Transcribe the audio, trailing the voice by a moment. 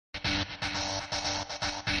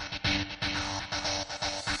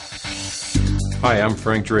Hi, I'm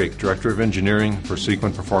Frank Drake, Director of Engineering for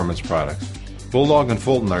Cequent Performance Products. BULLDOG and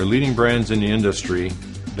Fulton are leading brands in the industry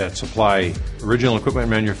that supply original equipment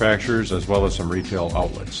manufacturers as well as some retail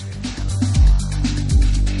outlets.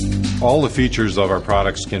 All the features of our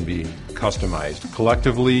products can be customized.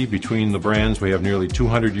 Collectively, between the brands, we have nearly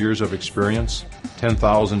 200 years of experience,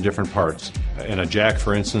 10,000 different parts. In a jack,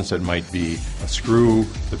 for instance, it might be a screw,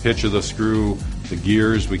 the pitch of the screw, the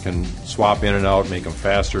gears, we can swap in and out, make them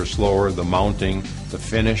faster, slower, the mounting, the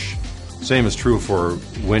finish. Same is true for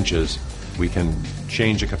winches. We can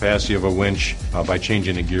change the capacity of a winch by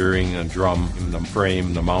changing the gearing, the drum, the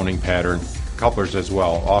frame, the mounting pattern. Couplers as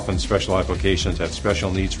well. Often special applications have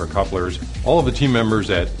special needs for couplers. All of the team members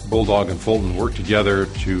at BULLDOG and Fulton work together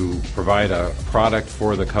to provide a product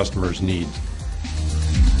for the customer's needs.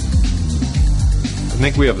 I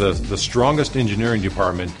think we have the strongest engineering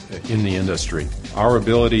department in the industry. Our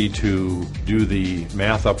ability to do the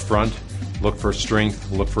math up front, look for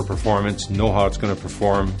strength, look for performance, know how it's going to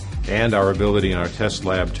perform, and our ability in our test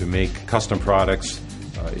lab to make custom products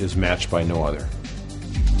is matched by no other.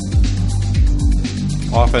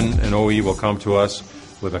 Often an OE will come to us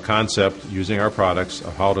with a concept using our products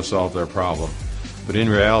of how to solve their problem. But in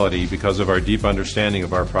reality, because of our deep understanding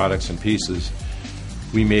of our products and pieces,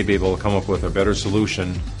 we may be able to come up with a better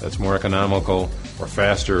solution that's more economical or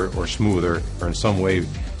faster or smoother or in some way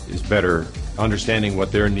is better. Understanding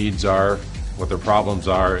what their needs are, what their problems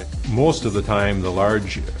are. Most of the time, the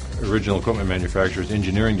large original equipment manufacturers'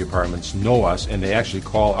 engineering departments know us, and they actually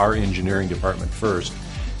call our engineering department first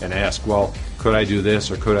and ask, well, could I do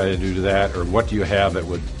this or could I do that, or what do you have that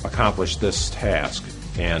would accomplish this task?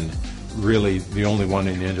 And really the only one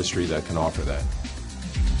in the industry that can offer that.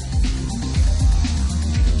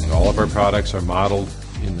 And all of our products are modeled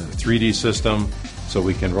in the 3D system, so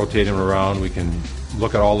we can rotate them around, we can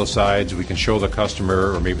look at all the sides, we can show the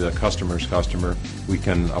customer or maybe the customer's customer. We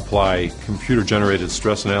can apply computer-generated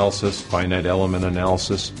stress analysis, finite element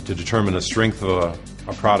analysis to determine the strength of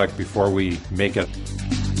a product before we make it.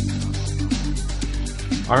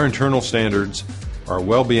 Our internal standards are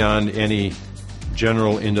well beyond any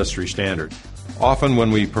general industry standard. Often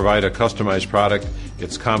when we provide a customized product,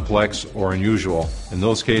 it's complex or unusual. In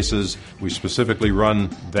those cases, we specifically run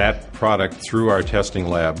that product through our testing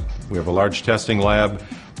lab. We have a large testing lab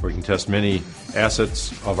where we can test many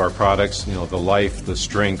assets of our products, the life, the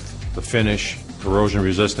strength, the finish, corrosion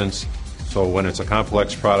resistance. So when it's a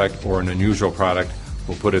complex product or an unusual product,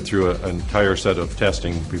 we'll put it through an entire set of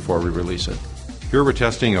testing before we release it. Here we're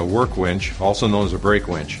testing a work winch, also known as a brake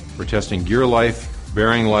winch. We're testing gear life,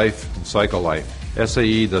 bearing life, and cycle life.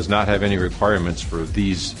 SAE does not have any requirements for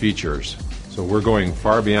these features, so we're going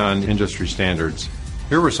far beyond industry standards.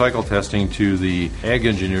 Here we're cycle testing to the Ag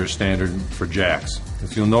Engineer standard for jacks.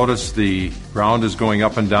 If you'll notice, the ground is going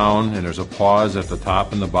up and down, and there's a pause at the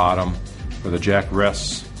top and the bottom where the jack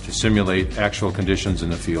rests to simulate actual conditions in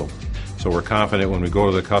the field. So we're confident when we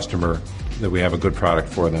go to the customer that we have a good product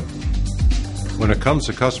for them. When it comes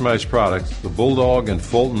to customized products, the BULLDOG and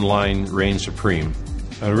Fulton line reign supreme.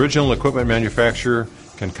 An original equipment manufacturer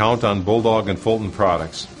can count on BULLDOG and Fulton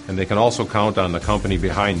products, and they can also count on the company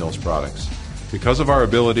behind those products. Because of our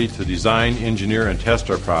ability to design, engineer, and test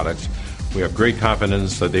our products, we have great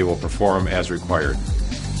confidence that they will perform as required.